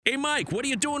Hey, Mike, what are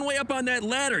you doing way up on that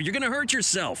ladder? You're going to hurt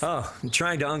yourself. Oh, I'm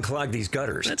trying to unclog these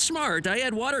gutters. That's smart. I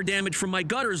had water damage from my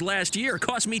gutters last year. It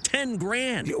cost me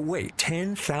 $10,000. Wait,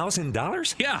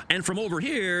 $10,000? Yeah, and from over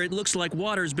here, it looks like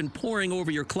water's been pouring over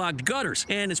your clogged gutters,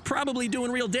 and it's probably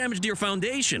doing real damage to your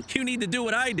foundation. You need to do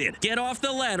what I did. Get off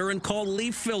the ladder and call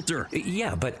Leaf Filter.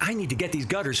 Yeah, but I need to get these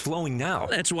gutters flowing now.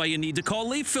 That's why you need to call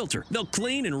Leaf Filter. They'll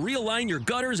clean and realign your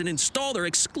gutters and install their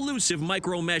exclusive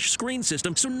micro mesh screen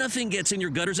system so nothing gets in your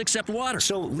gutters except water.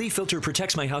 So Leaf Filter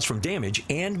protects my house from damage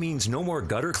and means no more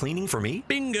gutter cleaning for me?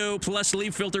 Bingo! Plus,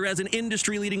 Leaf Filter has an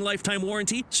industry-leading lifetime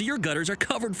warranty, so your gutters are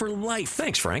covered for life.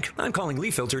 Thanks, Frank. I'm calling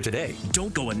Leaf Filter today.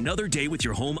 Don't go another day with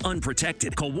your home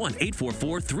unprotected. Call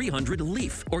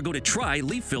 1-844-300-LEAF or go to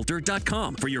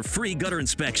tryleaffilter.com for your free gutter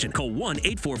inspection. Call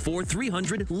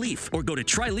 1-844-300-LEAF or go to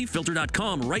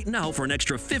tryleaffilter.com right now for an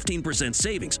extra 15%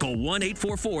 savings. Call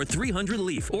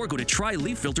 1-844-300-LEAF or go to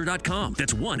tryleaffilter.com.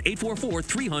 That's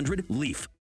 1-844-300-LEAF.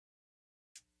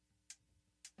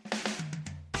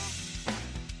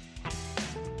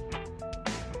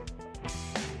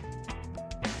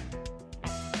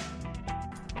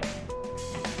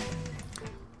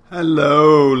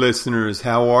 Hello, listeners.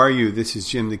 How are you? This is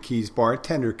Jim the Keys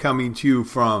bartender coming to you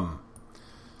from,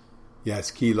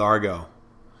 yes, Key Largo.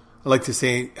 I'd like to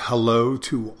say hello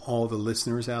to all the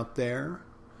listeners out there.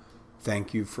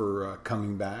 Thank you for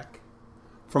coming back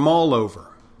from all over.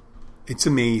 It's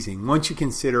amazing. Once you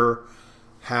consider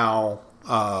how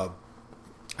I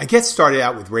get started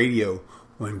out with radio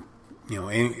when,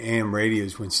 AM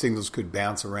radios, when signals could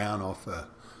bounce around off the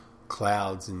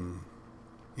clouds and,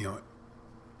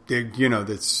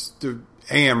 that's the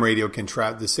AM radio can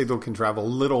the signal can travel a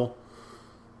little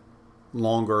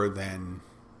longer than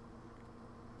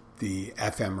the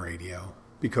FM radio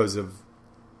because of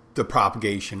the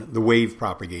propagation, the wave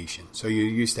propagation. So you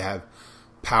used to have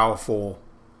powerful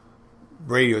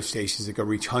radio stations that could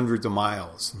reach hundreds of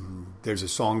miles. And there's a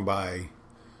song by,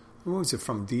 what was it,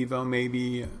 from Devo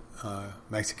maybe,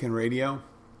 Mexican radio.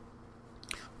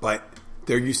 But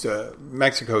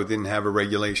Mexico didn't have a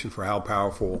regulation for how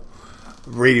powerful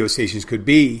radio stations could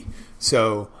be.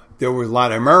 So there were a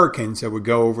lot of Americans that would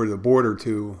go over the border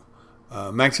to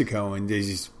Mexico and they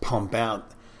just pump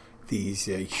out these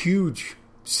huge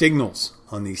signals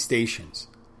on these stations.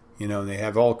 They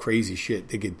have all crazy shit.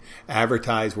 They could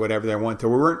advertise whatever they want. They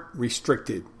weren't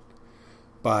restricted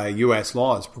by U.S.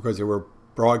 laws because they were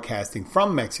broadcasting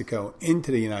from Mexico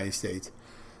into the United States.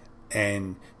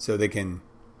 And so they can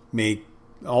make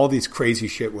all these crazy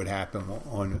shit would happen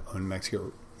on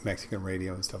Mexican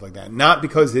radio and stuff like that. Not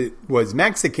because it was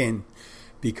Mexican,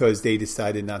 because they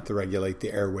decided not to regulate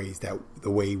the airways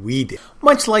the way we did.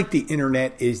 Much like the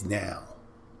internet is now,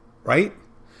 right?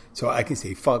 So I can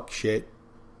say fuck, shit,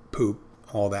 poop,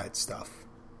 all that stuff.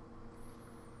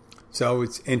 So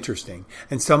it's interesting.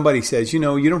 And somebody says, you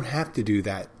don't have to do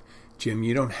that, Jim.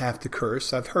 You don't have to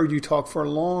curse. I've heard you talk for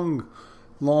long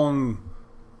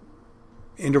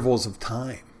intervals of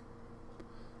time,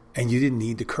 and you didn't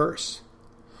need to curse.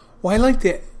 Well, I like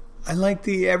the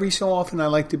every so often I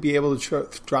like to be able to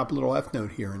drop a little F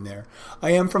note here and there.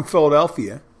 I am from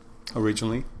Philadelphia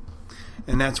originally,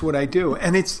 and that's what I do.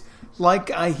 And it's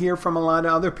like I hear from a lot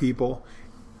of other people,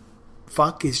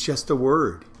 fuck is just a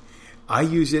word. I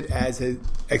use it as an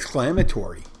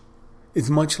exclamatory. It's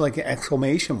much like an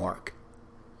exclamation mark.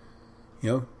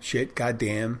 Shit,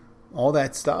 goddamn, all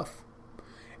that stuff.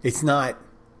 It's not,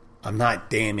 I'm not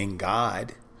damning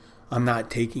God. I'm not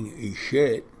taking a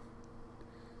shit.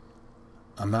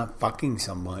 I'm not fucking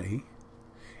somebody.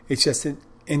 It's just an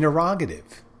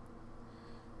interrogative.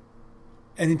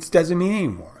 And it doesn't mean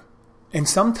anymore. And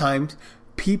sometimes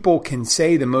people can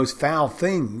say the most foul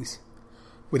things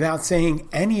without saying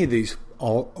any of these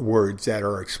words that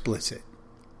are explicit.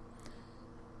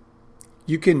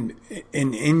 You can,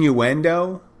 in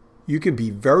innuendo, you can be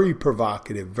very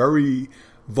provocative, very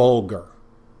vulgar.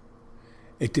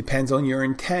 It depends on your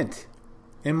intent.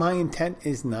 And my intent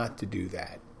is not to do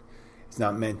that. It's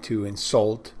not meant to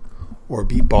insult or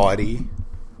be bawdy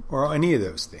or any of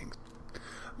those things.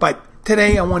 But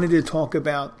today I wanted to talk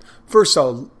about, first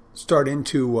I'll start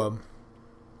into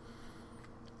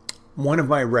one of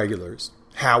my regulars,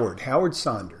 Howard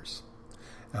Saunders.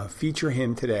 Feature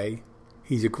him today.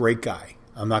 He's a great guy.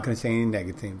 I'm not going to say any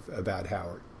negative about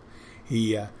Howard.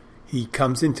 He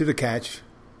comes into the catch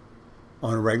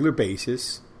on a regular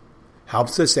basis,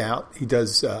 helps us out. He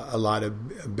does a lot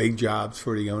of big jobs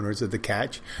for the owners of the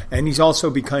catch, and he's also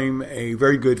become a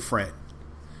very good friend.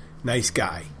 Nice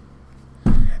guy.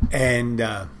 And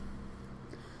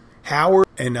Howard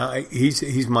and I,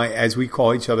 he's my, as we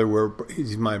call each other,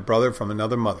 he's my brother from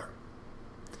another mother.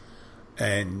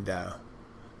 And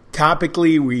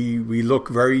topically, we look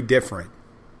very different,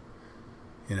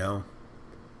 you know.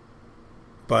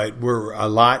 But we're a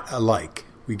lot alike.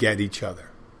 We get each other,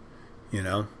 you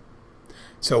know.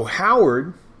 So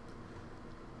Howard,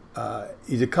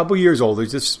 he's a couple years older,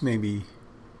 just maybe,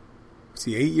 is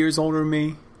he 8 years older than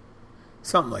me?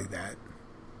 Something like that.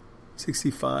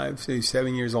 65, so he's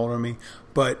 7 years older than me.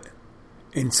 But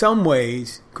in some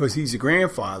ways, because he's a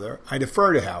grandfather, I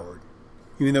defer to Howard,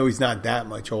 even though he's not that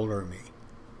much older than me.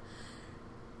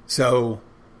 So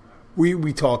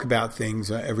we talk about things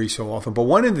every so often. But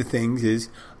one of the things is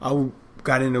I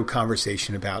got into a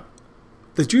conversation about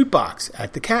the jukebox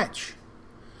at the Catch.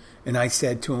 And I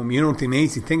said to him, you know, the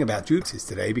amazing thing about jukeboxes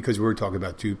today, because we were talking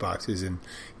about jukeboxes and,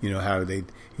 you know, how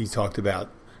he talked about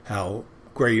how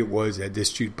great it was that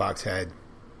this jukebox had,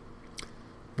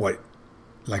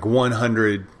 like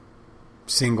 100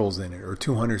 singles in it or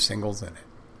 200 singles in it.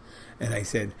 And I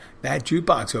said, that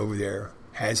jukebox over there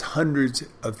has hundreds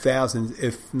of thousands,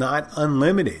 if not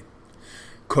unlimited.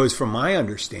 Because from my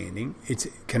understanding, it's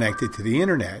connected to the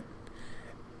internet.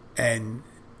 And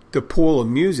the pool of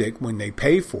music, when they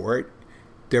pay for it,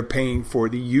 they're paying for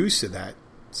the use of that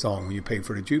song when you pay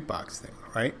for the jukebox thing,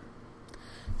 right?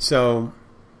 So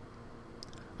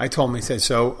I told him, I said,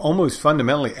 so almost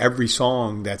fundamentally every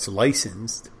song that's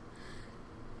licensed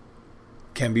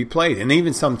can be played. And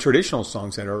even some traditional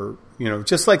songs that are, you know,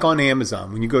 just like on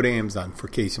Amazon. When you go to Amazon, for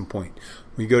case in point,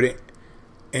 when you go to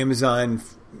Amazon,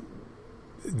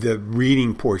 the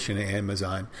reading portion of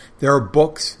Amazon, there are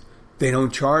books they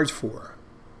don't charge for.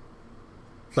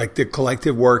 Like the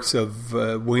collected works of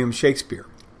William Shakespeare.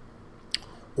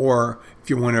 Or if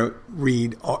you want to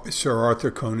read Sir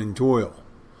Arthur Conan Doyle.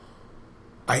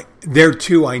 There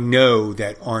too, I know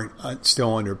that aren't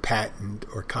still under patent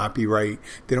or copyright.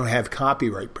 They don't have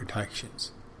copyright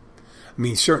protections. I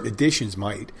mean, certain editions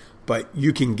might, but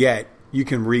you can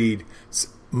read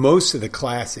most of the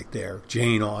classic there,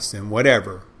 Jane Austen,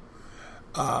 whatever,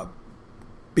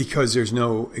 because there's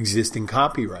no existing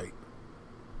copyright.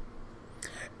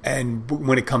 And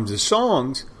when it comes to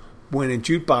songs, when a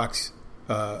jukebox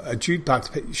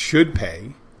should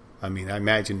pay. I mean, I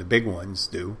imagine the big ones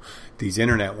do. These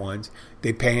internet ones,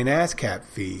 they pay an ASCAP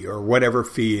fee or whatever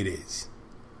fee it is.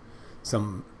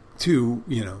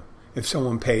 If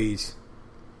someone pays,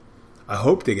 I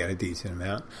hope they get a decent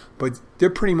amount, but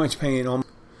they're pretty much paying almost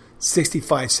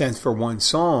 65 cents for one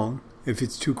song. If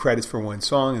it's 2 credits for one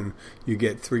song and you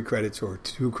get 3 credits or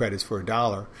 2 credits for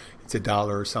 $1, it's $1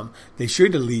 or something. They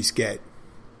should at least get,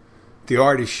 the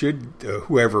artist should,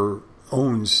 whoever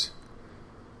owns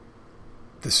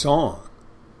the song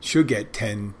should get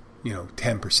 10%,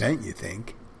 you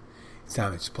think. It's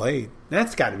time it's played.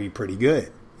 That's got to be pretty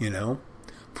good, you know,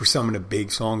 for some of the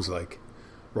big songs like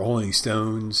Rolling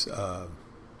Stones,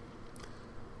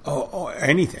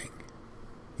 anything.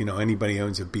 You know, anybody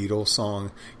owns a Beatles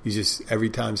song, you just,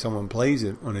 every time someone plays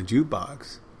it on a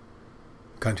jukebox,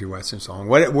 country western song,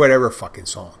 whatever fucking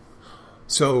song.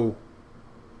 So,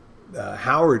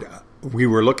 Howard, we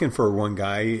were looking for one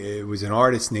guy. It was an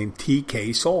artist named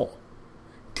T.K. Soul.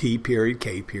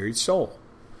 T.K. Soul.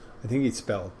 I think it's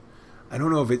spelled, I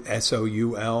don't know if it's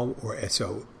S-O-U-L or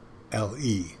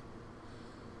S-O-L-E.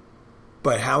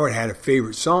 But Howard had a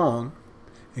favorite song,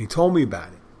 and he told me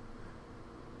about it.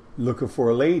 Looking for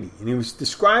a Lady. And he was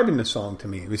describing the song to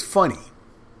me. It was funny.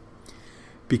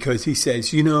 Because he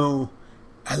says, you know,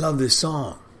 I love this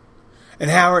song. And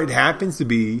Howard happens to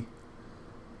be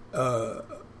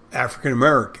African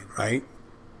American, right?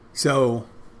 So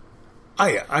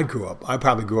I grew up. I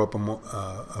probably grew up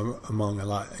among a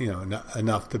lot, you know,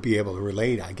 enough to be able to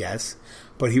relate, I guess.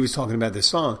 But he was talking about this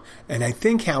song, and I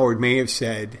think Howard may have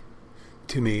said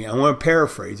to me, I want to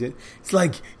paraphrase it. It's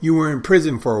like you were in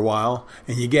prison for a while,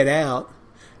 and you get out,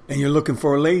 and you're looking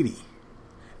for a lady,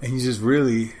 and you're just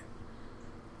really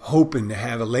hoping to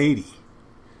have a lady.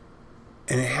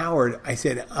 And Howard, I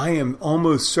said, I am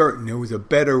almost certain there was a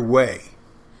better way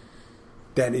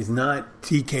that is not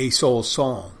T.K. Soul's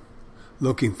song,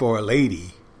 Looking for a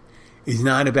Lady, is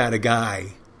not about a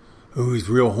guy who is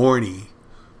real horny,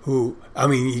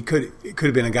 it could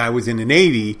have been a guy who was in the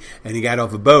Navy and he got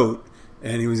off a boat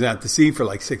and he was out to sea for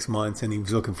like 6 months and he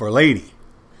was looking for a lady.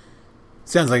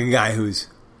 Sounds like a guy who's,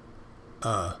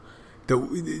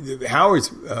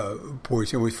 Howard's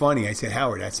portion was funny. I said,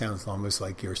 Howard, that sounds almost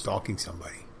like you're stalking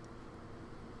somebody.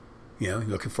 You know,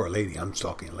 looking for a lady. I'm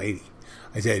stalking a lady.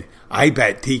 I said, I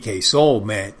bet T.K. Soul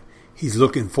meant he's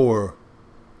looking for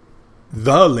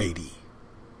the lady.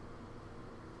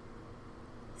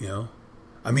 You know?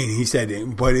 I mean, he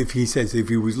said, but if he says if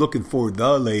he was looking for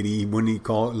the lady, wouldn't he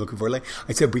call it looking for a lady?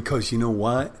 I said, because you know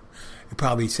what? It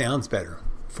probably sounds better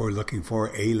for looking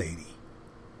for a lady.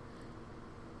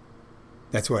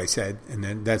 That's what I said, and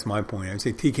then that's my point. I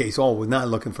say TK Soul was not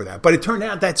looking for that. But it turned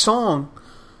out that song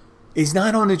is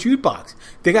not on the jukebox.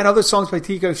 They got other songs by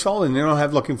TK Soul, and they don't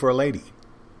have Looking for a Lady.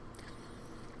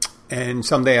 And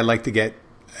someday I'd like to get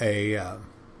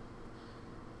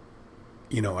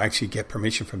actually get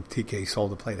permission from TK Soul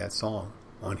to play that song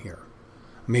on here.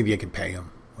 Maybe I can pay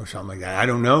him or something like that. I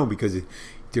don't know, because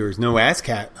there's no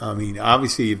ASCAP. I mean,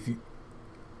 obviously, if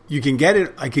you can get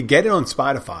it, I could get it on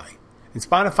Spotify. And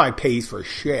Spotify pays for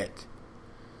shit.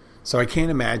 So I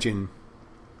can't imagine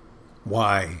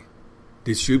why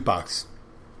this jukebox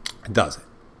doesn't.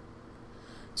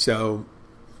 So,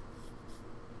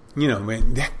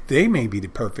 they may be the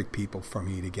perfect people for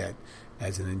me to get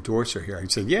as an endorser here. I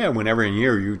said, yeah, whenever in a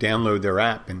year you download their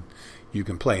app and you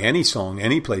can play any song,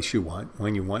 any place you want,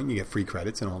 when you want, you get free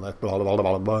credits and all that, blah, blah, blah,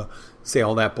 blah, blah, say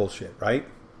all that bullshit, right?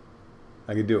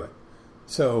 I could do it.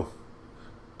 So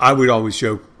I would always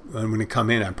joke, when I come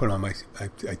in, I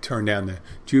turn down the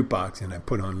jukebox and I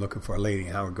put on Looking for a Lady,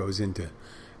 and Howard goes into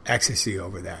ecstasy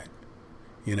over that.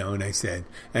 And I said,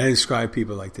 and I describe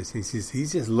people like this. He says,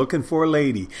 he's just looking for a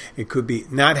lady. It could be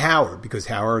not Howard, because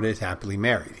Howard is happily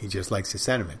married. He just likes the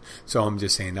sentiment. So I'm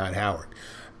just saying not Howard.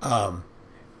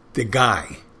 The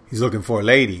guy, he's looking for a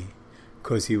lady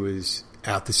because he was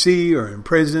out to sea or in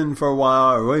prison for a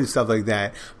while or stuff like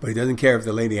that. But he doesn't care if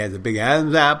the lady has a big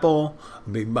Adam's apple, a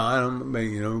big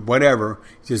bottom, whatever.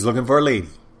 He's just looking for a lady,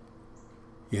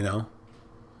 and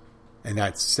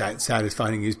that's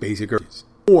satisfying his basic urges.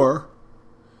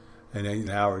 And then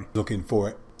Howard looking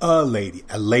for a lady,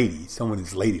 someone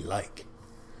who's ladylike.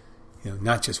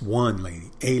 Not just one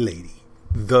lady, a lady,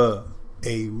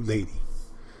 a lady.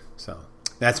 So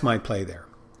that's my play there.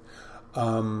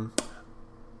 On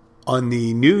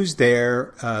the news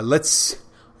there, on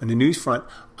the news front,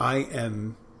 I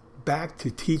am back to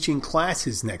teaching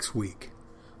classes next week.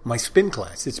 My spin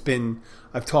class.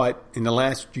 I've taught, in the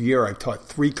last year, I've taught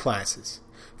 3 classes,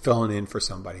 filling in for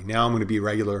somebody. Now I'm going to be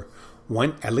regular,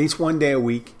 at least one day a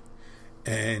week.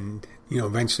 And,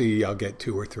 eventually I'll get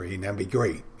 2 or 3, and that'd be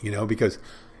great, because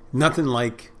nothing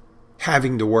like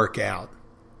having to work out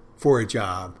for a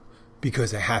job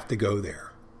because I have to go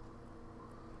there.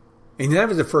 And that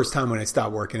was the first time when I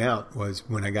stopped working out, was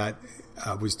when I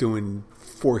was doing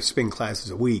 4 spin classes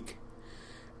a week.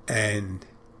 And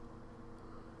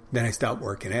then I stopped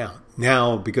working out.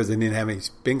 Now, because I didn't have any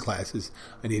spin classes,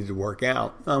 I needed to work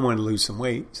out. I want to lose some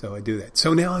weight, so I do that.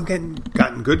 So now I'm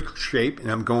gotten good shape, and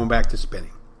I'm going back to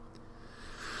spinning.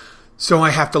 So I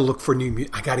have to look for new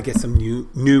music. I got to get some new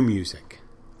music.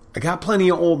 I got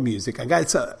plenty of old music. I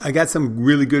got some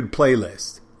really good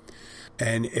playlists.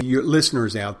 And if your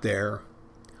listeners out there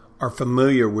are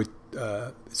familiar with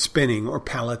spinning or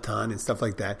Peloton and stuff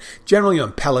like that, generally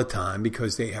on Peloton,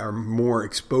 because they are more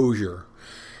exposure,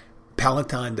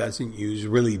 Peloton doesn't use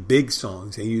really big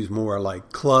songs. They use more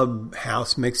like club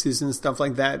house mixes and stuff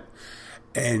like that.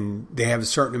 And they have a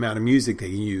certain amount of music they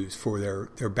use for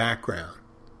their background.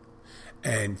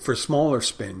 And for smaller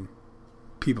spin,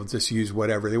 people just use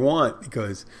whatever they want,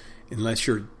 because unless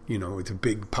you're, with a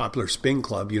big popular spin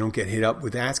club, you don't get hit up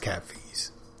with ASCAP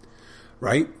fees,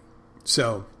 right?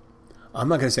 So I'm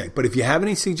not going to say, but if you have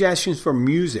any suggestions for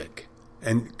music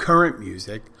and current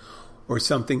music or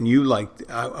something you like,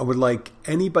 I would like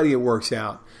anybody that works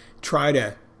out, try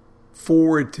to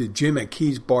forward to Jim at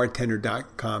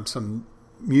keysbartender.com some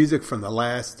music from the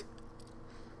last,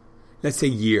 let's say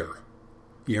year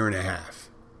and a half,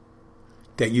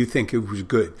 that you think it was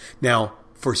good. Now,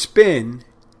 for spin,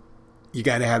 you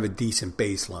got to have a decent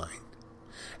bass line.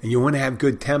 And you want to have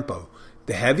good tempo.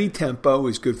 The heavy tempo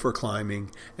is good for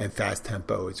climbing, and fast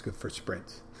tempo is good for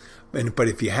sprints. But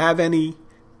if you have any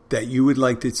that you would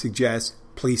like to suggest,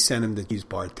 please send them to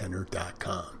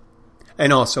keysbartender.com.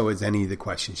 And also, as any of the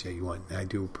questions that you want. I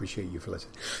do appreciate you for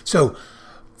listening. So,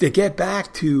 to get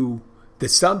back to the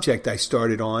subject I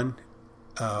started on,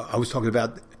 I was talking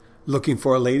about Looking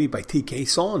for a Lady by TK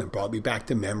Soul, and it brought me back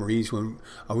to memories when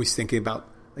I was thinking about,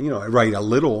 I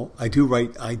do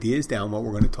write ideas down, what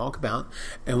we're going to talk about.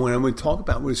 And what I'm going to talk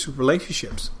about was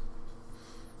relationships.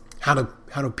 How do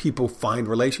people find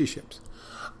relationships?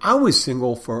 I was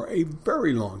single for a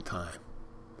very long time.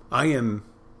 How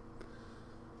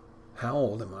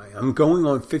old am I? I'm going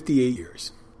on 58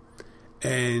 years.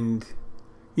 And,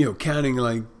 counting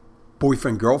like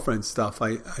boyfriend, girlfriend stuff,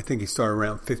 I think it started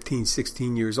around 15,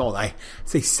 16 years old. I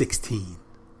say 16.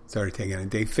 Started taking a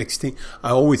date. 16. I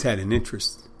always had an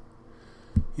interest,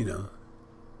 in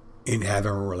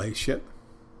having a relationship.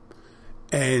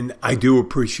 And I do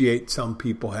appreciate some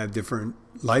people have different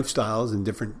lifestyles and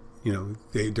different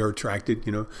they're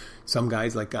attracted. Some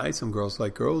guys like guys, some girls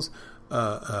like girls.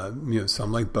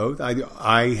 Some like both.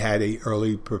 I had a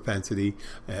early propensity,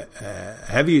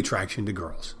 heavy attraction to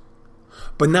girls,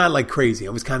 but not like crazy.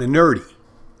 I was kind of nerdy,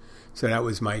 so that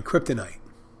was my kryptonite.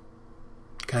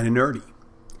 Kind of nerdy,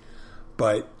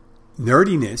 but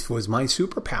nerdiness was my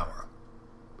superpower.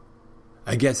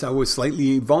 I guess I was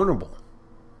slightly vulnerable,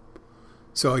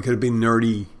 so I could have been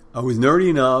nerdy. I was nerdy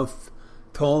enough,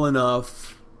 tall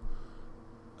enough,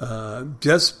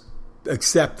 just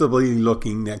acceptably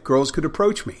looking that girls could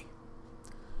approach me.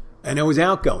 And I was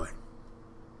outgoing.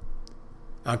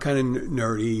 I'm kind of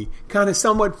nerdy, kind of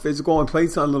somewhat physical, and played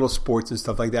some little sports and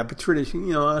stuff like that. But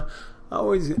traditionally,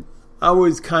 I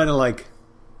was kind of like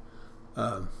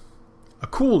a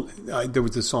cool. There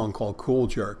was a song called "Cool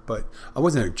Jerk," but I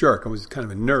wasn't a jerk. I was kind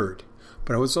of a nerd,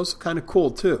 but I was also kind of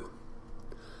cool too,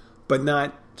 but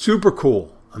not super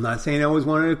cool. I'm not saying I was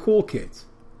one of the cool kids.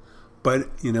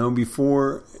 But,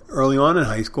 before, early on in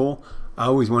high school, I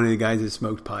was one of the guys that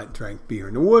smoked pot and drank beer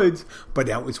in the woods. But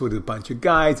that was with a bunch of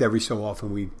guys. Every so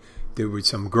often, there were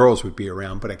some girls would be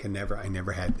around, but I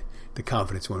never had the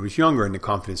confidence when I was younger, and the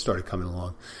confidence started coming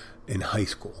along in high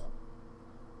school.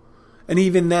 And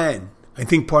even then, I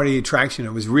think part of the attraction, I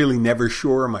was really never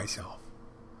sure of myself.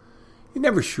 You're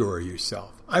never sure of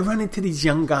yourself. I run into these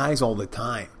young guys all the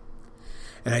time.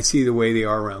 And I see the way they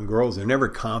are around girls. They're never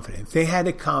confident. If they had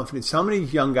the confidence, some of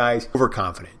these young guys are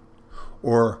overconfident.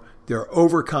 Or their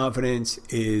overconfidence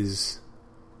is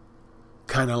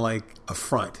kind of like a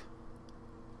front.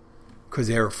 Because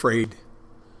they're afraid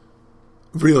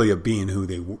really of being who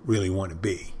they really want to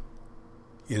be.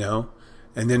 And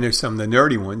then there's some of the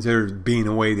nerdy ones that are being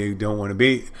a way they don't want to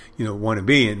be,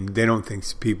 and they don't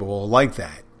think people will like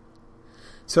that.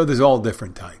 So there's all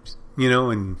different types,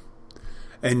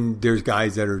 And there's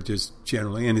guys that are just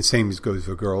generally, and the same goes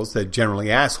for girls, that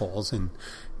generally assholes, and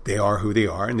they are who they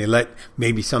are, and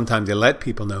sometimes they let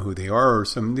people know who they are, or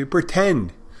they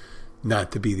pretend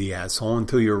not to be the asshole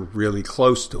until you're really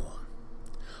close to them.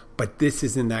 But this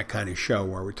isn't that kind of show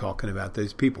where we're talking about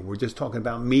those people. We're just talking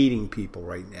about meeting people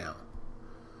right now.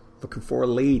 Looking for a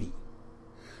lady.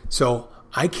 So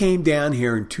I came down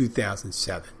here in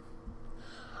 2007.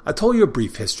 I told you a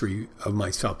brief history of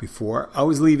myself before. I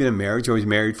was leaving a marriage. I was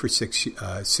married for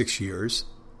 6 years.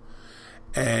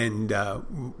 And I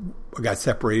got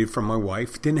separated from my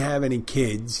wife. Didn't have any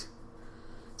kids.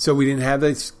 So we didn't have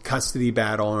this custody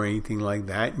battle or anything like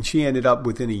that. And she ended up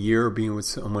within a year being with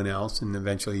someone else. And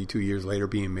eventually 2 years later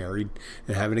being married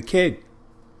and having a kid.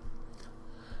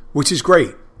 Which is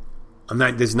great.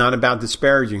 This is not about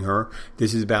disparaging her.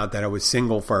 This is about that I was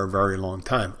single for a very long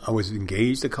time. I was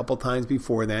engaged a couple times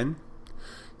before then.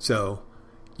 So,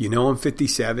 I'm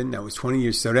 57. That was 20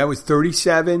 years. So that was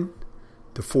 37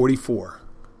 to 44.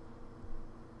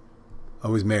 I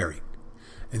was married.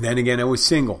 And then again, I was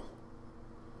single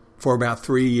for about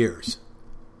 3 years.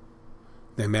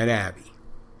 Then met Abby.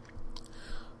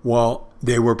 Well,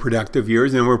 they were productive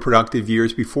years, and there were productive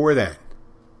years before that.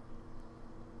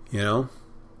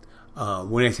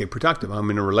 When I say productive, I'm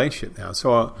in a relationship now.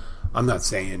 So I'm not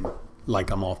saying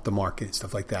like I'm off the market and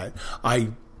stuff like that.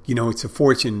 It's a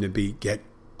fortune to get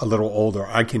a little older.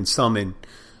 I can summon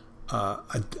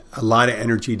a lot of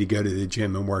energy to go to the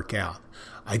gym and work out.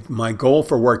 My goal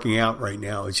for working out right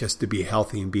now is just to be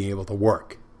healthy and be able to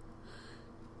work.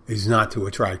 It's not to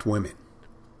attract women.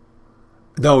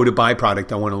 Though the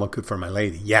byproduct, I want to look good for my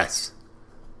lady. Yes.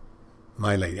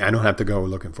 My lady. I don't have to go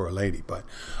looking for a lady, but...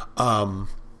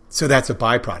 So that's a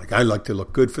byproduct. I like to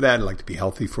look good for that. I like to be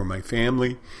healthy for my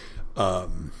family.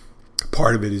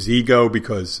 Part of it is ego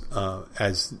because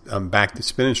as I'm back to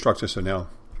spin instructor, so now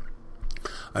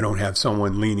I don't have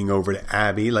someone leaning over to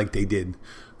Abby like they did,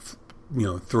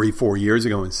 3-4 years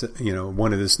ago. And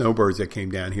one of the snowbirds that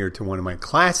came down here to one of my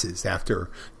classes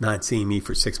after not seeing me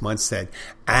for 6 months said,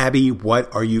 "Abby, what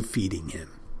are you feeding him?"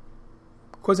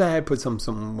 Because I had put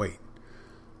some weight.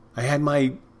 I had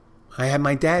my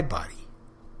dad body.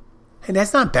 And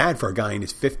that's not bad for a guy in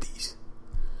his 50s.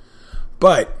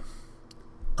 But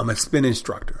I'm a spin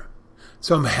instructor.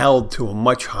 So I'm held to a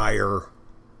much higher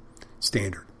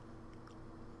standard.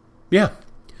 Yeah.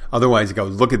 Otherwise, I go,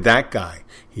 look at that guy.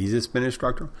 He's a spin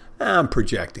instructor. I'm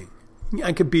projecting.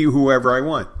 I could be whoever I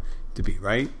want to be,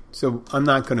 right? So I'm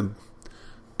not going to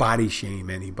body shame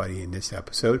anybody in this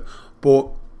episode.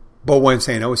 But what I'm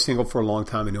saying, I was single for a long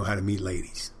time. I knew how to meet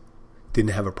ladies.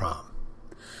 Didn't have a problem.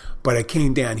 But I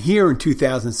came down here in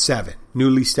 2007,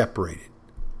 newly separated.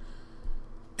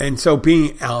 And so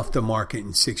being off the market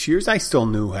in 6 years, I still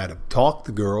knew how to talk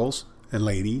to girls and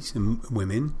ladies and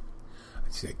women.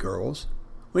 I say girls.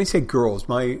 When I say girls,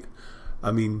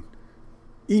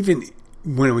 even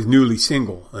when I was newly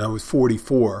single and I was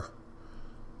 44,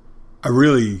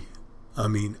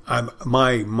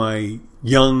 my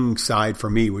young side for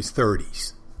me was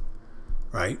 30s,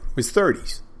 right? It was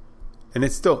 30s. And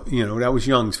it's still, that was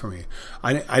youngs for me.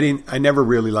 I never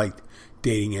really liked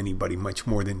dating anybody much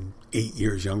more than 8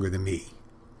 years younger than me.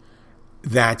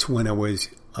 That's when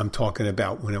I'm talking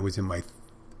about when I was in my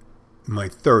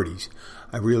 30s.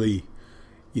 I really,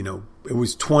 it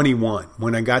was 21.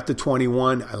 When I got to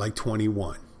 21, I liked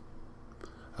 21.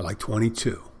 I liked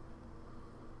 22.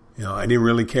 I didn't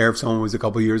really care if someone was a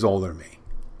couple years older than me.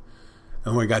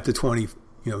 And when I got to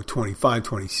 25,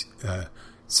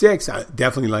 26, I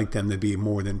definitely liked them to be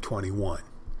more than 21.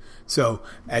 So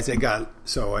I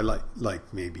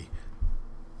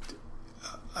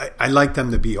liked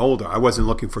them to be older. I wasn't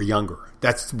looking for younger.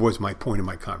 That was my point of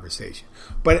my conversation.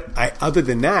 But other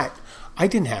than that, I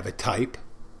didn't have a type.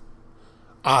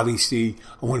 Obviously,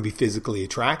 I want to be physically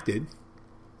attracted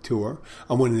to her.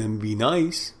 I wanted them to be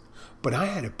nice. But I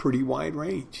had a pretty wide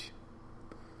range.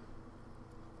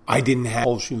 I didn't have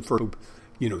compulsion for,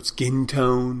 skin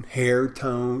tone, hair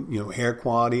hair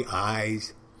quality,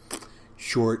 eyes,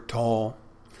 short, tall.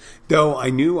 Though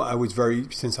I knew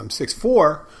since I'm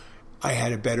 6'4", I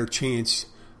had a better chance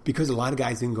because a lot of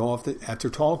guys didn't go after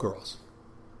tall girls.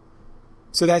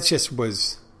 So that just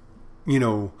was,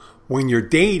 when you're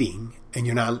dating and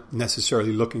you're not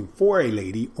necessarily looking for a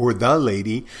lady or the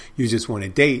lady, you just want to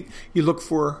date, you look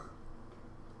for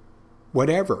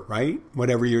whatever, right?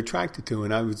 Whatever you're attracted to.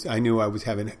 And I knew I was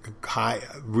having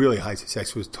really high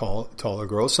success with taller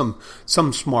girls.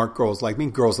 Some smart girls like me,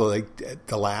 girls that like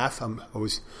to laugh. I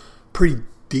was pretty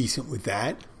decent with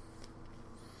that.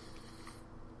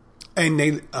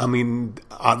 And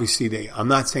obviously I'm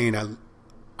not saying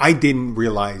I didn't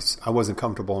realize I wasn't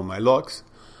comfortable in my looks.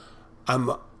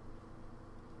 I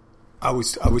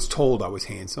was told I was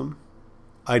handsome.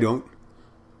 I don't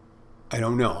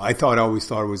know. I always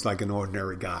thought I was like an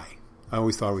ordinary guy. I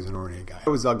always thought I was an ordinary guy. I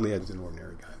was ugly. I was an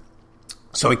ordinary guy.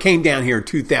 So I came down here in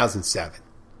 2007.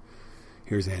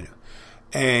 Here's Anna.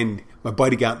 And my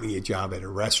buddy got me a job at a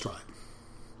restaurant.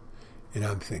 And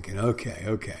I'm thinking,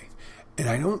 okay. And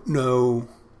I don't know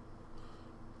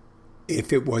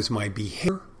if it was my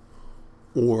behavior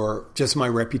or just my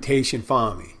reputation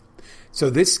following me. So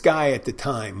this guy at the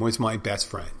time was my best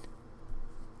friend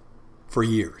for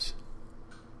years.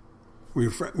 We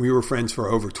were friends for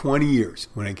over 20 years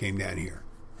when I came down here.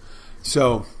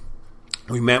 So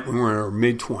we met when we were in our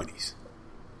mid-20s.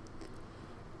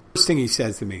 First thing he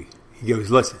says to me, he goes,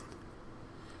 listen,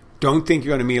 don't think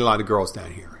you're going to meet a lot of girls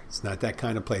down here. It's not that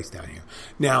kind of place down here.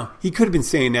 Now, he could have been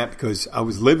saying that because I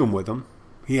was living with him.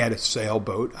 He had a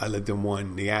sailboat. I lived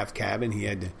in the aft cabin. He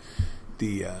had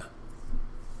the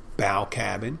bow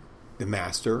cabin, the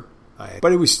master.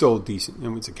 But it was still decent. It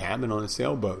was a cabin on a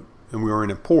sailboat. And we were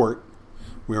in a port.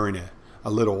 We were in a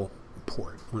little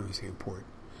port. What do we say a port?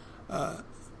 A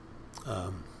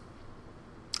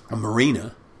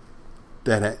marina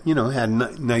that had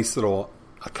nice little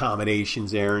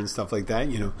accommodations there and stuff like that.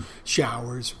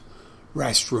 Showers,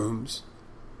 restrooms,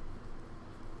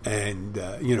 and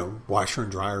washer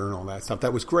and dryer and all that stuff.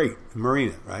 That was great. The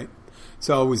marina, right?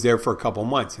 So I was there for a couple of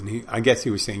months, and I guess he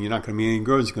was saying, you're not going to meet any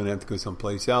girls. You're going to have to go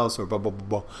someplace else, or blah blah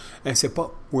blah blah. And I said,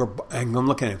 and I'm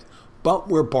looking at him. But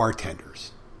we're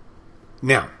bartenders.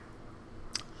 Now,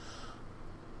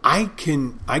 I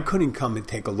couldn't come and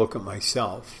take a look at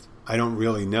myself. I don't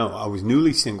really know. I was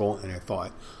newly single, and I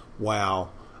thought, wow,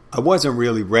 I wasn't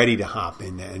really ready to hop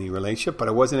into any relationship, but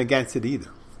I wasn't against it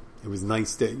either. It was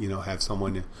nice to, have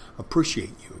someone to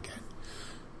appreciate you again.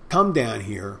 Come down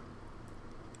here,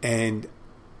 and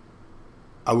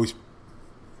I was,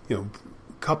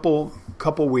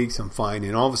 couple weeks, I'm fine,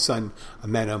 and all of a sudden I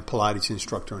met a Pilates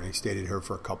instructor and I stayed at her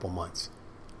for a couple months.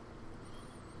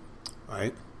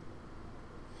 Right?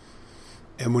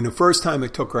 And when the first time I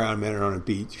took her out, I met her on a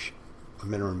beach.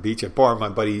 I borrowed my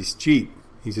buddy's Jeep.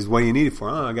 He says, what do you need it for?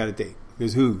 Oh, I got a date. He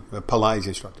goes, who? A Pilates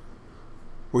instructor.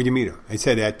 Where'd you meet her? I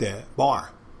said, at the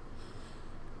bar.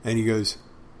 And he goes,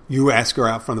 you asked her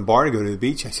out from the bar to go to the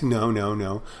beach? I said,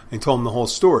 no. And told him the whole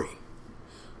story.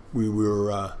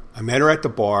 I met her at the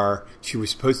bar. She was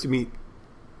supposed to meet,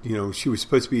 she was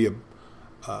supposed to be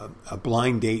a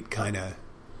blind date kind of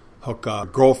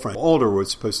hookup. Girlfriend, older,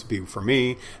 was supposed to be for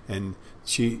me, and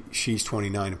she's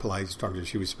 29, a Pilates instructor.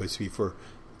 She was supposed to be for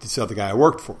this other guy I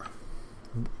worked for,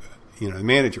 the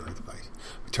manager of the place.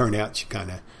 It turned out she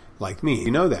kind of liked me.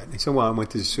 You know that. And so, I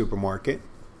went to the supermarket.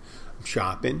 I'm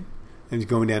shopping, and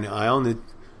going down the aisle,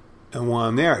 and while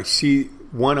I'm there, I see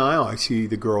one aisle, I see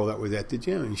the girl that was at the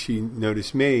gym, and she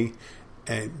noticed me,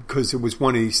 And because it was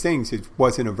one of these things, it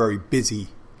wasn't a very busy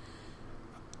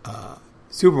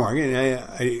supermarket.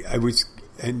 And I was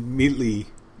immediately,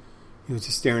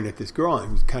 just staring at this girl.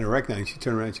 I was kind of recognizing. She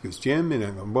turned around and she goes, Jim? And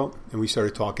I go, well, and we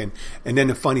started talking. And then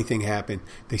the funny thing happened.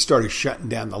 They started shutting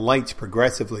down the lights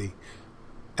progressively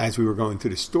as we were going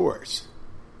through the stores.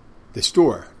 The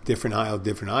store, different aisle,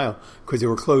 because they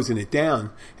were closing it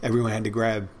down. Everyone had to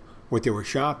grab what they were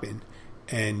shopping.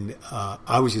 And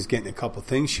I was just getting a couple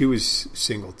things. She was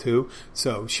single too,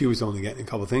 so she was only getting a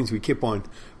couple things. We kept on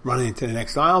running into the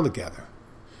next aisle together.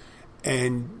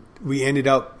 And we ended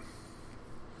up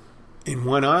in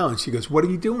one aisle, and she goes, what are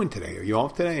you doing today? Are you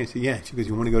off today? I said, yeah. She goes,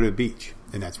 you want to go to the beach?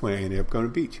 And that's when I ended up going to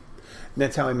the beach. And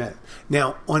that's how I met her.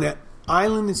 Now, on an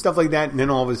island and stuff like that, and then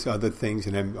all this other things,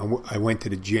 and then I went to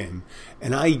the gym.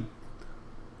 And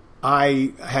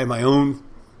I had my own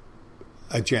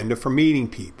agenda for meeting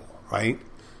people, right?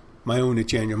 My own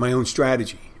agenda, my own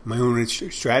strategy. My own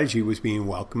strategy was being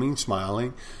welcoming,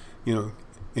 smiling,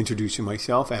 introducing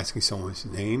myself, asking someone's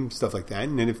name, stuff like that.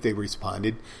 And then if they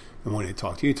responded and wanted to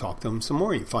talk to you, talk to them some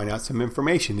more. You find out some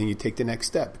information, then you take the next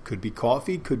step. It could be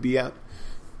coffee, could be out,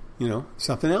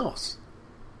 something else.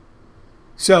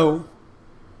 So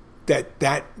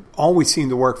that always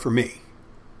seemed to work for me.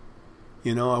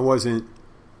 I wasn't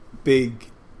big,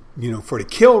 for the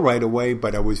kill right away,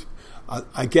 but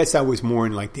I guess I was more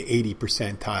in like the 80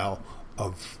 percentile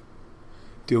of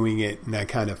doing it, and I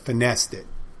kind of finessed it.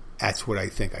 That's what I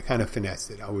think. I kind of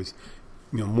finessed it. I was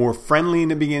more friendly in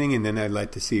the beginning, and then I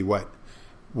let to see what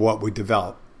would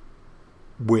develop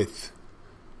with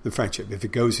the friendship. If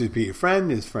it goes to be a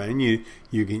friend,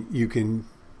 you can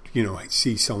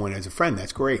see someone as a friend.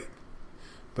 That's great.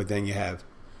 But then you have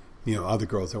other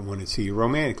girls that want to see you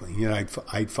romantically.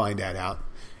 I'd find that out,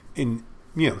 and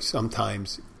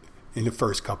sometimes in the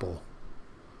first couple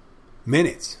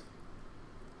minutes,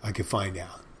 I could find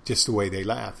out just the way they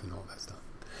laugh and all that stuff.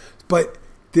 But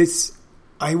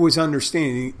I was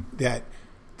understanding that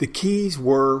the Keys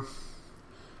were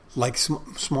like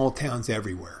small towns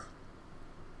everywhere.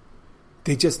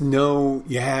 They just know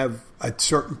you have a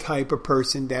certain type of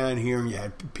person down here, and you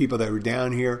have people that were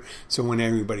down here. So when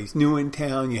everybody's new in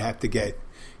town, you have to get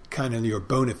kind of your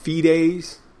bona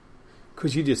fides,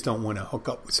 because you just don't want to hook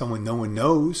up with someone no one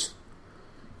knows.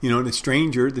 The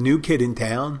stranger, the new kid in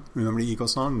town. Remember the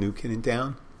Eagles song, New Kid in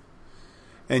Town?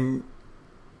 And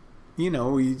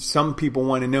some people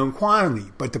want a known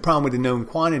quantity, but the problem with the known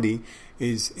quantity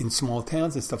is in small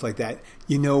towns and stuff like that,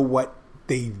 what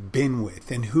they've been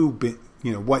with and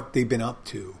what they've been up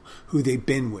to, who they've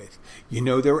been with.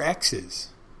 Their exes,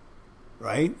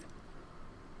 right?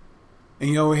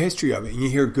 And a history of it. And you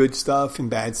hear good stuff and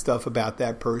bad stuff about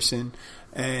that person.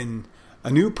 And a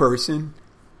new person,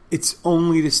 it's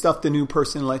only the stuff the new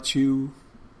person lets you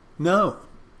know,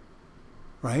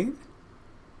 right?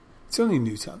 It's only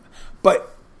new stuff.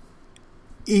 But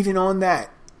even on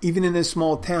that, even in a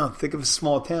small town, think of a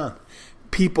small town.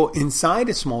 People inside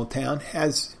a small town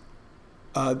has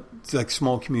like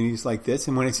small communities like this.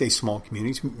 And when I say small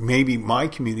communities, maybe my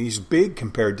community is big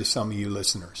compared to some of you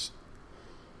listeners.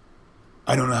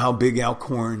 I don't know how big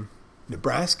Alcorn,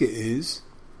 Nebraska is,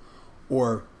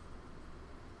 or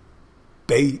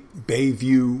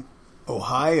Bayview,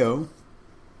 Ohio.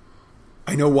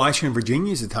 I know Washington,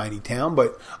 Virginia is a tiny town,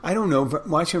 but I don't know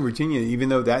Washington, Virginia, even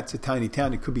though that's a tiny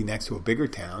town, it could be next to a bigger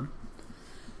town.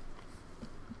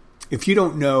 If you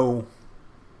don't know,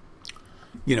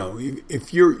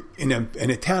 if you're in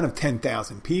a town of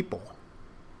 10,000 people,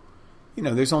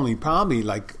 there's only probably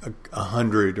like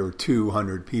 100 or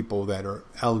 200 people that are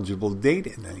eligible to date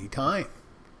at any time,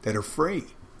 that are free,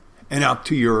 and up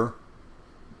to your,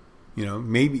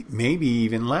 maybe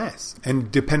even less.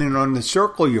 And depending on the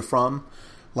circle you're from,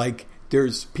 like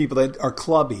there's people that are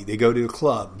clubby, they go to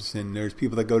clubs, and there's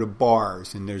people that go to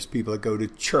bars, and there's people that go to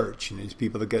church, and there's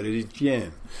people that go to the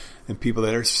gym, and people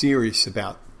that are serious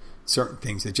about certain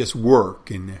things that just work,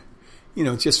 and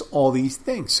just all these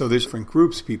things. So there's different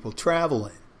groups people travel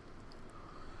in.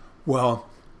 Well,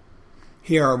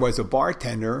 here I was a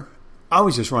bartender. I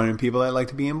was just running people that like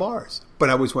to be in bars, but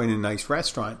I was running a nice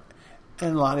restaurant,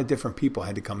 and a lot of different people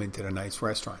had to come into the nice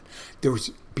restaurant. There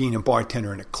was being a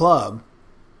bartender in a club,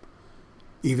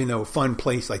 even though a fun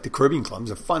place like the Caribbean Club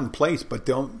is a fun place, but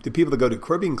the people that go to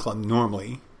Caribbean Club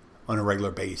normally on a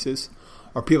regular basis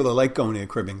are people that like going to a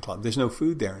Caribbean Club. There's no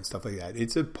food there and stuff like that.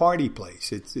 It's a party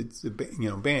place. It's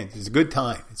band. It's a good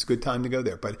time. It's a good time to go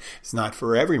there, but it's not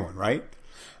for everyone, right?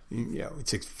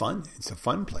 It's fun. It's a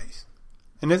fun place,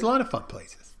 and there's a lot of fun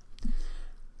places.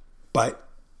 But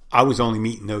I was only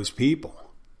meeting those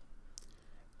people,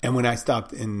 and when I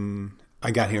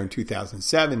got here in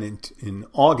 2007, in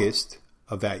August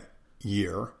of that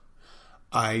year,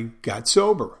 I got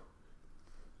sober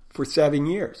for 7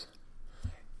 years.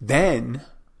 Then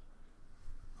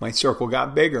my circle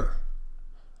got bigger.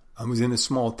 I was in a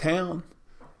small town.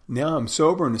 Now I'm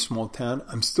sober in a small town.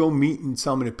 I'm still meeting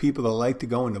some of the people that like to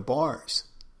go into bars.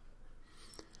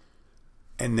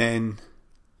 And then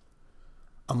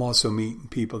I'm also meeting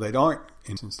people that aren't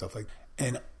and stuff like that.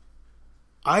 And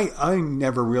I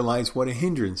never realized what a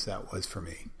hindrance that was for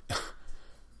me.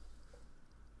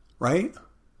 Right?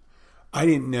 I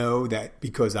didn't know that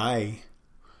because I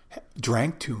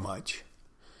drank too much,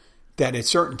 that at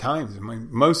certain times,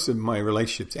 most of my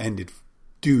relationships ended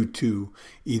due to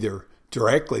either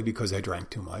directly because I drank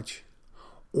too much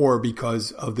or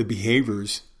because of the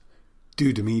behaviors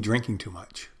due to me drinking too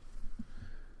much.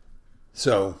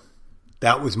 So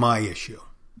that was my issue.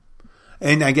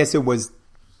 And I guess it was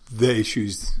the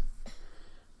issues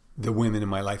the women in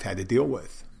my life had to deal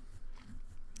with.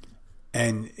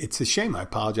 And it's a shame. I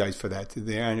apologize for that to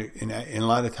them. And a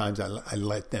lot of times I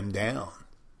let them down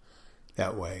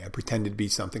that way. I pretended to be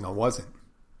something I wasn't,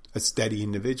 a steady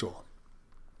individual.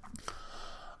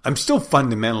 I'm still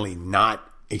fundamentally not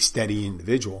a steady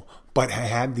individual, but I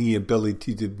have the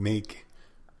ability to make,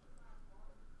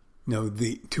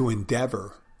 to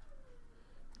endeavor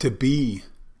to be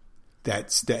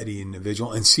that steady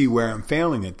individual and see where I'm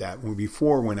failing at that.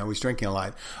 Before, when I was drinking a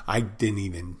lot, I didn't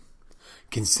even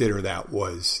consider that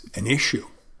was an issue.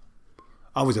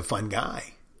 I was a fun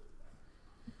guy,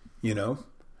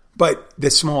 But the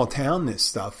small townness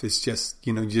stuff is just,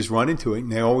 you just run into it.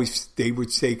 And they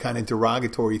would say kind of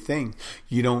derogatory thing.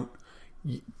 You don't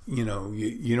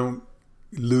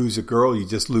lose a girl, you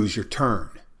just lose your turn.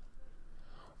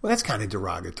 Well, that's kind of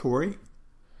derogatory.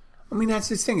 I mean, that's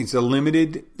the thing.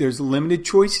 There's limited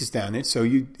choices down there. So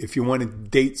if you want to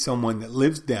date someone that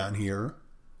lives down here,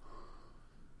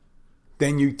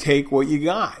 then you take what you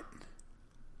got.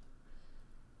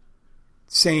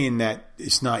 Saying that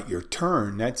it's not your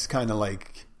turn, that's kind of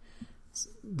like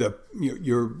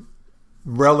you're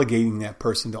relegating that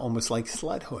person to almost like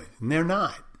sluthood, and they're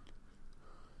not.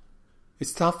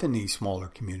 It's tough in these smaller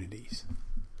communities.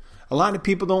 A lot of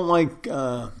people don't like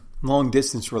long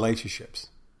distance relationships.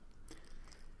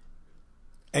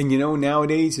 And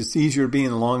nowadays it's easier to be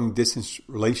in a long distance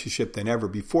relationship than ever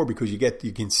before because you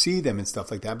can see them and stuff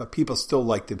like that. But people still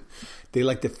like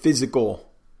the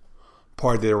physical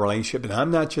part of their relationship. And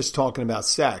I'm not just talking about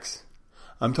sex.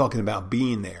 I'm talking about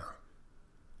being there.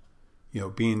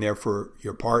 Being there for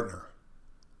your partner.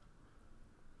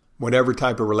 Whatever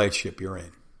type of relationship you're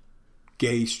in.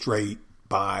 Gay, straight,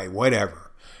 bi,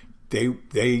 whatever.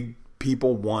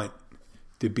 People want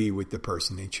to be with the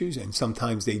person they choose. And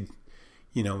sometimes they,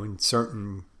 in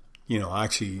certain,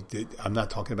 actually, I'm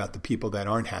not talking about the people that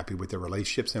aren't happy with their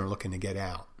relationships and are looking to get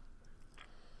out.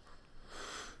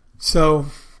 So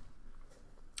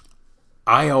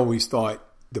I always thought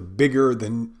the bigger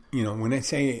than, when I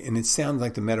say it, and it sounds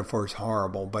like the metaphor is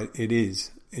horrible, but it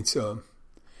is. It's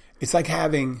like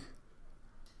having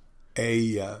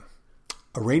a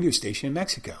radio station in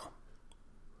Mexico.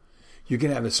 You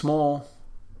can have a small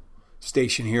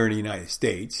station here in the United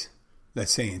States,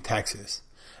 let's say in Texas,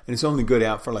 and it's only good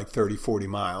out for like 30, 40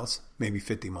 miles, maybe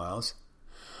 50 miles.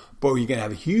 But you can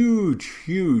have a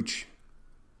huge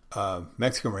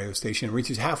Mexican radio station that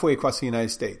reaches halfway across the United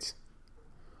States.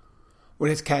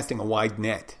 Well, it's casting a wide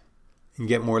net and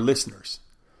get more listeners.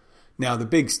 Now, the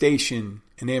big station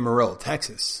in Amarillo,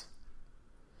 Texas,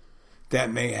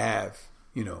 that may have,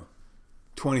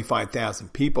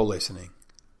 25,000 people listening.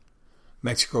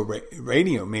 Mexico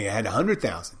Radio may have had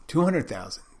 100,000,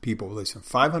 200,000 people listen,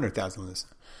 500,000 listen.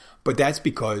 But that's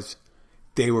because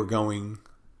they were going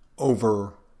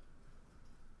over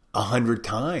 100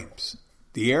 times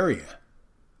the area.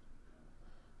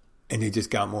 And they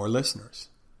just got more listeners.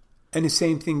 And the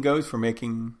same thing goes for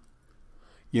making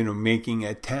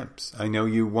attempts. I know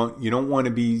you don't want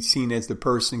to be seen as the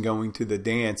person going to the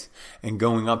dance and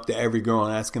going up to every girl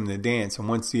and asking them to dance. And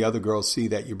once the other girls see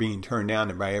that you're being turned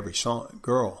down by every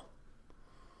girl,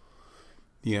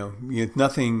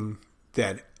 nothing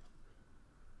that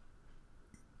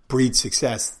breeds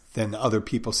success than other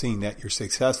people seeing that you're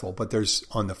successful. But there's,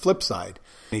 on the flip side,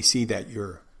 they see that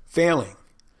you're failing.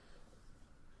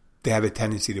 They have a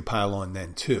tendency to pile on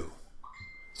then too.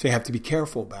 So you have to be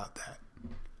careful about that.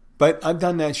 But I've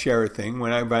done that share thing.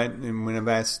 When I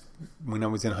was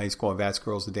in high school, I've asked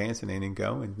girls to dance and they didn't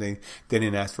go, and they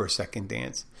didn't ask for a second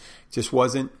dance. It just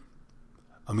wasn't.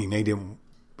 They didn't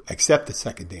accept the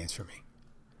second dance from me.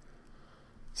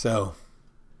 So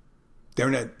they're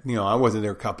not. I wasn't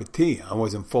their cup of tea. I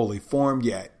wasn't fully formed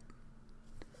yet.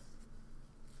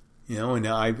 And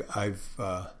I've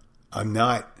I'm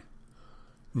not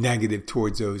negative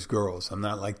towards those girls. I'm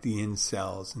not like the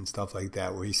incels and stuff like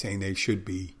that where he's saying they should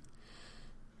be,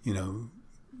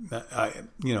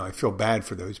 I feel bad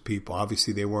for those people.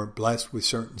 Obviously, they weren't blessed with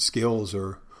certain skills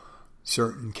or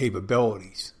certain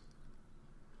capabilities.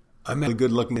 I'm really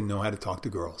good looking and know how to talk to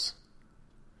girls.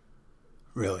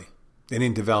 Really. They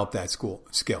didn't develop that skill.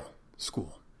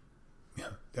 Yeah.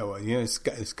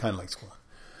 It's kind of like school.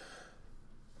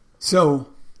 So,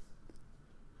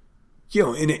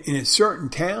 in a certain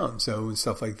town, and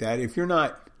stuff like that, if you're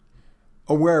not,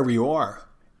 or wherever you are,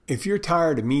 if you're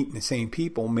tired of meeting the same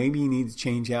people, maybe you need to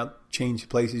change the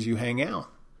places you hang out.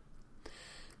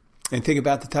 And think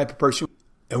about the type of person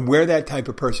and where that type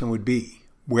of person would be,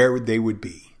 where they would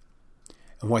be,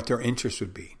 and what their interests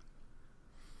would be.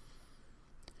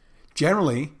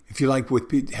 Generally, if you like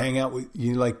hang out with,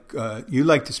 you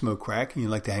like to smoke crack and you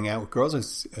like to hang out with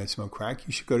girls and smoke crack,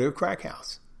 you should go to a crack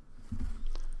house.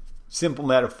 Simple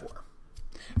metaphor.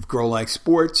 If a girl likes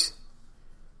sports,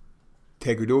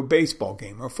 take her to a baseball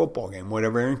game or a football game,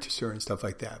 whatever interests her and stuff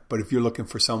like that. But if you're looking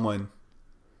for someone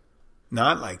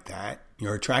not like that,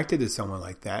 you're attracted to someone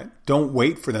like that, don't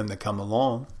wait for them to come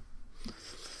along.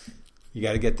 You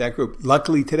got to get that group.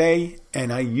 Luckily today,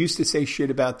 and I used to say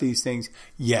shit about these things,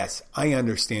 yes, I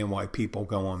understand why people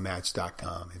go on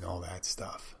Match.com and all that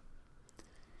stuff.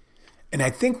 And I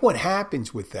think what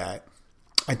happens with that,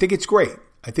 I think it's great.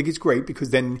 I think it's great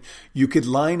because then you could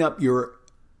line up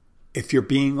if you're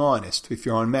being honest, if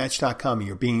you're on Match.com and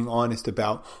you're being honest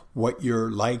about what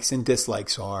your likes and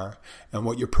dislikes are and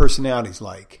what your personality's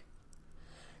like,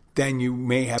 then you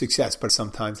may have success. But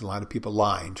sometimes a lot of people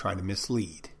lie and try to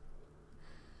mislead.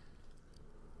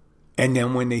 And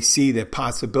then when they see the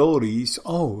possibilities,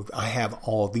 I have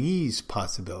all these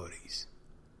possibilities,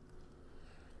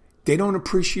 they don't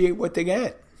appreciate what they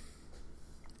get.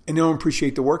 And they don't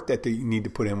appreciate the work that they need to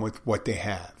put in with what they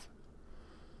have.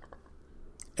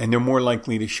 And they're more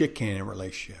likely to shit can in a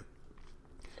relationship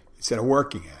instead of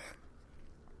working at it.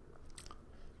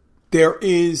 There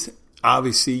is,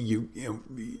 obviously,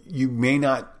 you may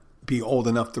not be old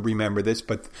enough to remember this,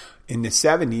 but in the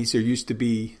 70s, there used to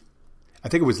be, I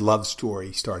think it was Love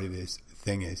Story started this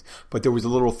thing is, but there was a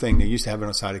little thing they used to have it on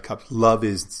the side of cups. Love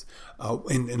is,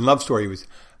 in Love Story was,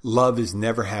 love is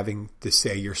never having to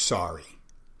say you're sorry.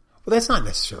 Well, that's not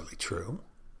necessarily true.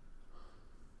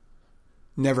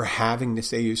 Never having to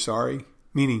say you're sorry,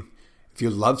 meaning if you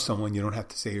love someone, you don't have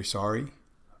to say you're sorry,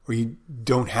 or you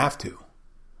don't have to.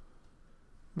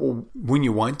 Well, when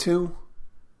you want to,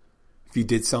 if you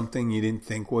did something you didn't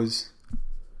think was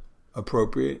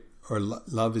appropriate, or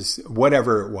love is,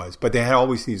 whatever it was, but they had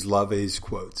always these love is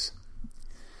quotes.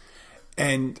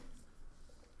 But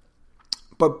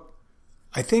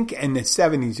I think in the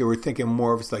 70s, they were thinking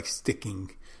more of it's like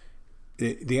sticking.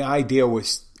 The idea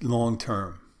was long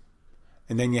term.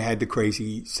 And then you had the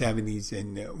crazy 70s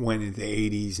and went into the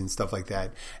 80s and stuff like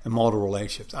that, and multiple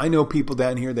relationships. I know people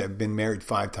down here that have been married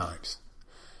 5 times,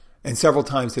 and several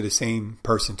times to the same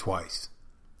person twice.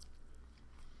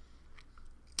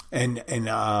 And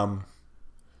I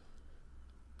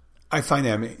find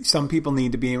that some people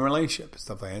need to be in a relationship and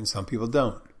stuff like that, and some people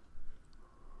don't.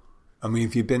 I mean,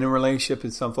 if you've been in a relationship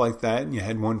and stuff like that, and you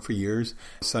had one for years,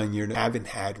 son, you haven't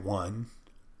had one,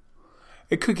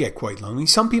 it could get quite lonely.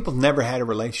 Some people never had a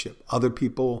relationship. Other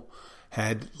people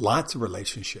had lots of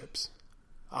relationships.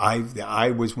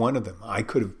 I was one of them. I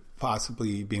could have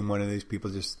possibly been one of those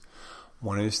people, just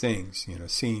one of those things,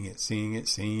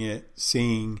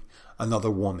 seeing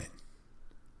another woman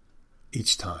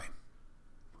each time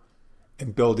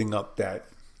and building up that.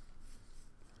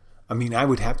 I mean, I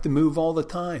would have to move all the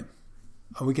time.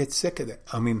 I would get sick of it.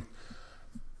 I mean,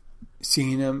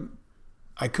 seeing them,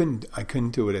 I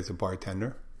couldn't do it as a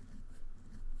bartender.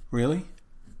 Really?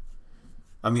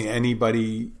 I mean,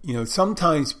 anybody,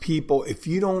 sometimes people, if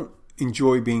you don't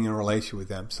enjoy being in a relationship with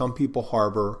them, some people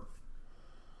harbor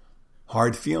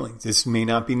hard feelings. This may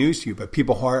not be news to you, but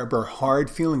people harbor hard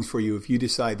feelings for you if you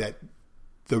decide that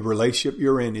the relationship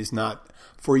you're in is not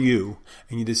for you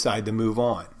and you decide to move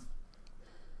on.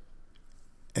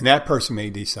 And that person may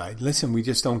decide, listen, we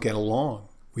just don't get along.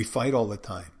 We fight all the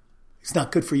time. It's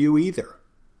not good for you either.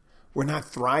 We're not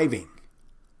thriving.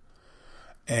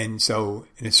 And so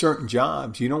in certain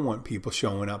jobs, you don't want people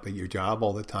showing up at your job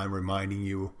all the time reminding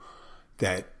you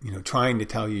that, trying to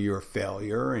tell you you're a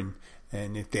failure. And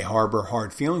if they harbor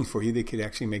hard feelings for you, they could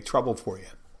actually make trouble for you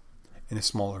in a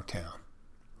smaller town.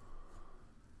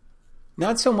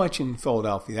 Not so much in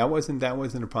Philadelphia. That wasn't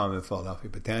a problem in Philadelphia.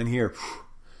 But down here,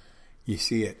 you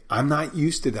see it. I'm not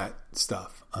used to that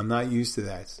stuff.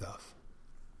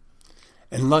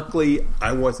 And luckily,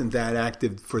 I wasn't that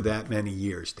active for that many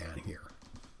years down here.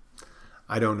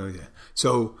 I don't know that.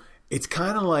 So it's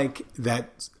kind of like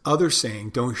that other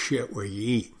saying, don't shit where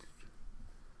you eat.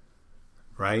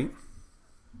 Right?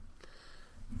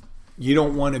 You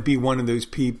don't want to be one of those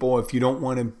people, if you don't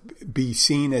want to be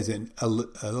seen as a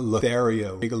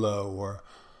Lothario, gigolo, or,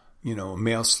 a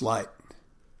male slut.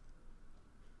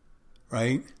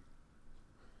 Right?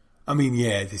 I mean,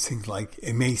 yeah, this thing's like,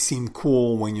 it may seem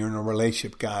cool when you're in a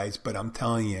relationship, guys, but I'm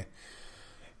telling you,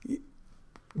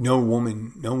 no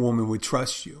woman would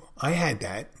trust you. I had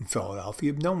that in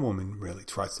Philadelphia. No woman really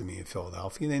trusted me in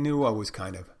Philadelphia. They knew I was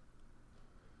kind of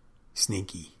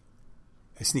sneaky,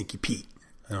 a sneaky Pete.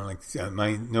 I don't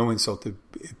like no insult to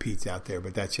Pete's out there,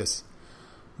 but that's just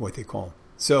what they call them.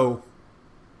 So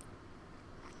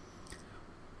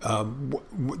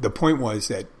the point was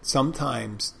that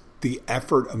sometimes the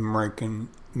effort of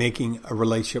making a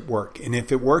relationship work, and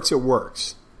if it works, it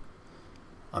works.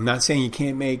 I'm not saying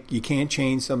you can't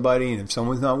change somebody, and if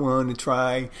someone's not willing to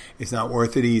try, it's not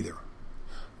worth it either.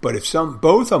 But if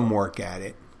both of them work at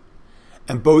it,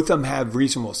 and both of them have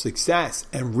reasonable success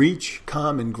and reach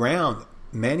common ground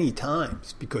many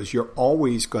times, because you're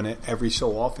always going to, every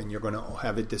so often, you're going to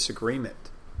have a disagreement.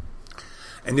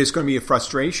 And there's going to be a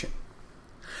frustration.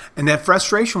 And that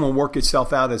frustration will work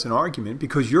itself out as an argument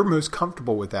because you're most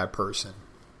comfortable with that person.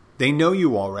 They know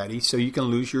you already, so you can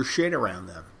lose your shit around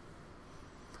them.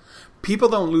 People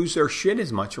don't lose their shit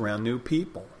as much around new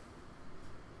people.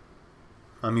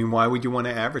 I mean, why would you want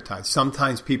to advertise?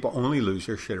 Sometimes people only lose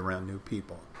their shit around new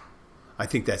people. I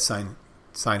think that's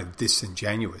sign of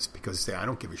disingenuous, because I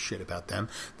don't give a shit about them.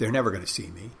 They're never going to see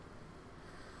me.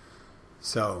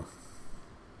 So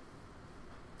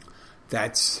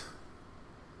that's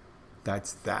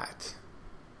that.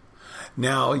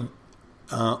 Now,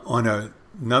 on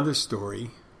another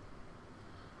story,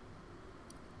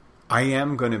 I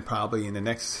am going to probably in the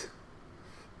next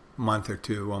month or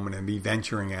two, I'm going to be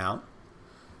venturing out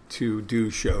to do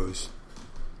shows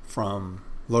from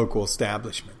local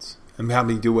establishments and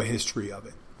probably do a history of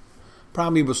it.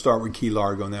 Probably we'll start with Key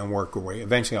Largo and then work our way.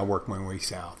 Eventually I'll work my way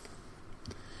south.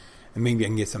 And maybe I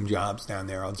can get some jobs down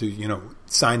there. I'll do,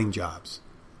 signing jobs.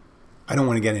 I don't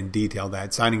want to get in detail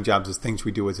that. Signing jobs is things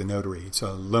we do as a notary. It's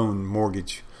a loan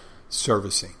mortgage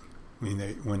servicing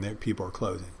when the people are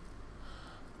closing.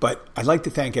 But I'd like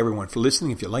to thank everyone for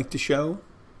listening. If you like the show,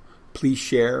 please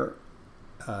share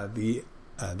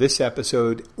this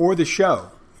episode or the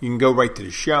show. You can go right to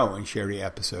the show and share the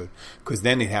episode, because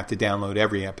then they'd have to download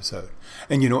every episode.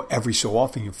 And every so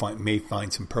often you may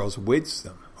find some pearls of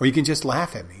wisdom, or you can just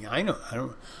laugh at me. I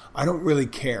don't really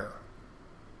care.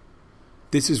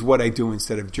 This is what I do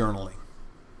instead of journaling.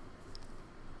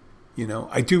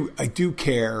 I do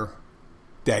care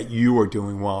that you are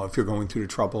doing well if you're going through the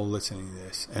trouble of listening to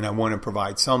this. And I want to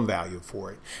provide some value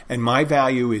for it. And my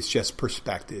value is just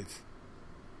perspective.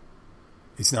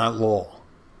 It's not law.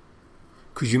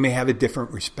 Because you may have a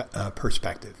different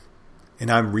perspective.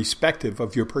 And I'm respective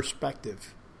of your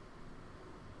perspective.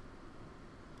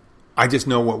 I just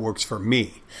know what works for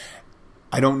me.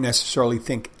 I don't necessarily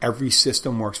think every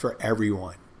system works for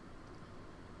everyone.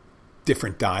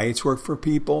 Different diets work for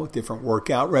people. Different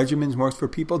workout regimens work for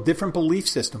people. Different belief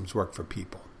systems work for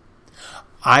people.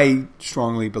 I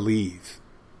strongly believe,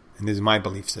 and this is my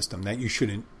belief system, that you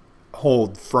shouldn't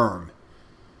hold firm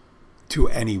to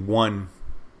any one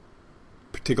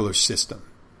particular system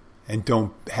and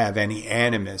don't have any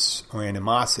animus or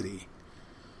animosity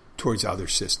towards other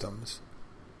systems,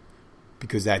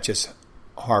 because that just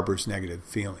harbors negative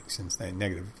feelings and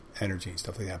negative energy and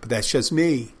stuff like that. But that's just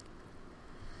me.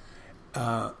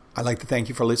 I'd like to thank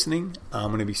you for listening. I'm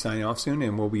going to be signing off soon,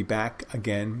 and we'll be back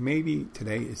again. Maybe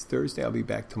today is Thursday. I'll be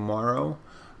back tomorrow.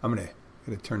 I'm going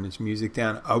to turn this music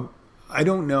down. I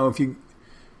don't know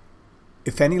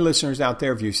if any listeners out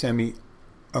there, if you send me,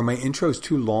 are my intros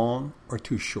too long or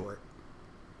too short?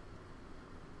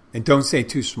 And don't say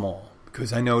too small,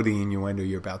 because I know the innuendo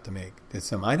you're about to make.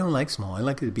 I don't like small. I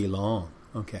like it to be long.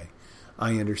 Okay,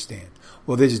 I understand.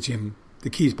 Well, this is Jim, the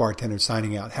Keys Bartender,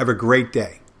 signing out. Have a great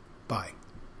day. Bye.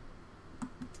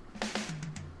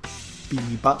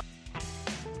 Bebop.